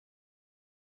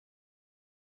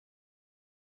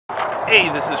Hey,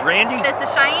 this is Randy. This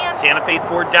is Cheyenne.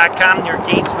 SantaFeFord.com near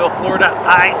Gainesville, Florida,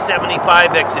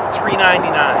 I-75 exit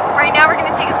 399. Right now we're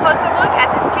going to take a closer look at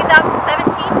this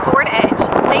 2017 Ford Edge.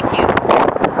 Stay tuned.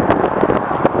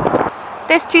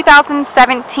 This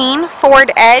 2017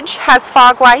 Ford Edge has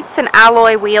fog lights and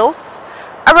alloy wheels,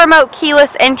 a remote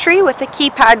keyless entry with a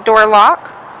keypad door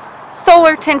lock,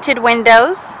 solar tinted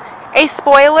windows, a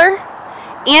spoiler,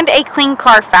 and a clean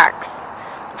Carfax.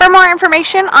 For more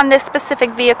information on this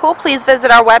specific vehicle, please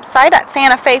visit our website at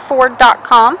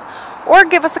SantaFeFord.com or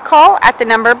give us a call at the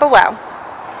number below.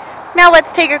 Now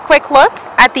let's take a quick look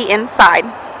at the inside.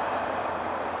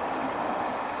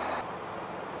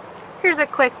 Here's a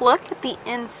quick look at the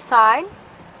inside.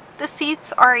 The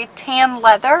seats are a tan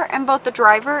leather and both the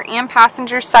driver and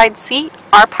passenger side seat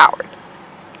are powered.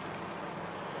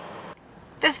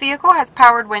 This vehicle has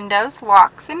powered windows,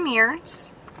 locks, and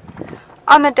mirrors.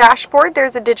 On the dashboard,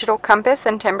 there's a digital compass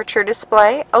and temperature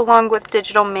display, along with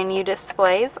digital menu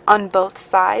displays on both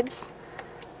sides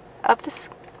of the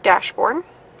dashboard.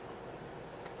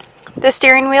 The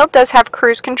steering wheel does have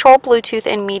cruise control, Bluetooth,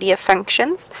 and media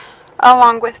functions,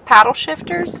 along with paddle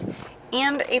shifters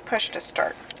and a push to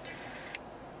start.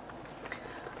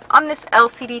 On this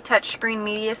LCD touchscreen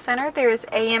media center, there is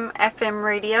AM/FM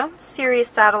radio, Sirius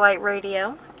satellite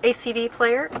radio, a CD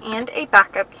player, and a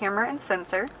backup camera and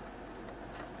sensor.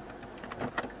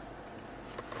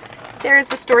 There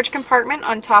is a storage compartment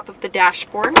on top of the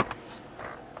dashboard.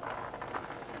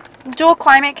 Dual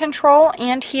climate control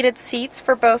and heated seats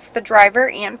for both the driver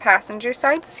and passenger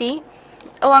side seat,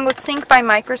 along with Sync by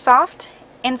Microsoft.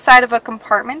 Inside of a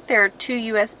compartment there are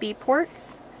 2 USB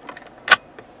ports,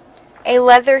 a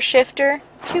leather shifter,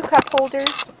 2 cup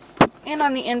holders, and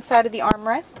on the inside of the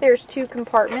armrest there's 2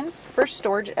 compartments for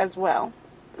storage as well.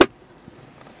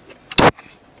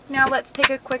 Now let's take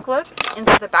a quick look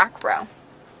into the back row.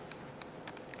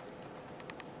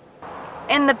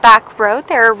 In the back row,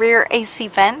 there are rear AC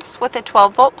vents with a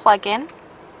 12-volt plug-in.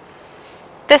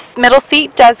 This middle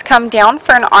seat does come down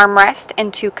for an armrest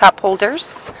and 2 cup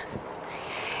holders.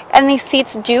 And these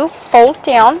seats do fold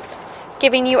down,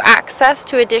 giving you access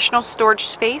to additional storage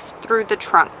space through the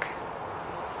trunk.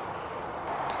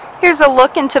 Here's a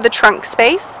look into the trunk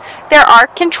space. There are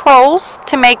controls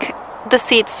to make the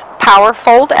seats power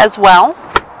fold as well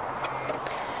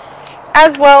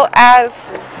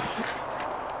as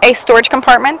a storage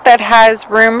compartment that has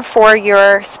room for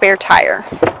your spare tire.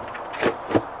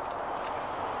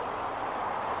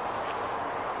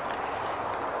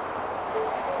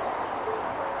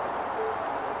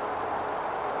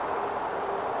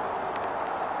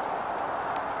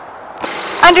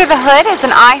 Under the hood is an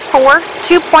i4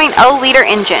 2.0 liter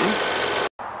engine.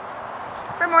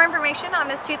 For more information on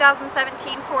this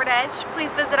 2017 Ford Edge,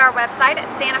 please visit our website at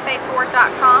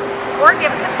SantaFeFord.com or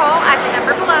give us a call at the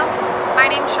number below. My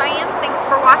name's Cheyenne. Thanks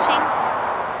for watching.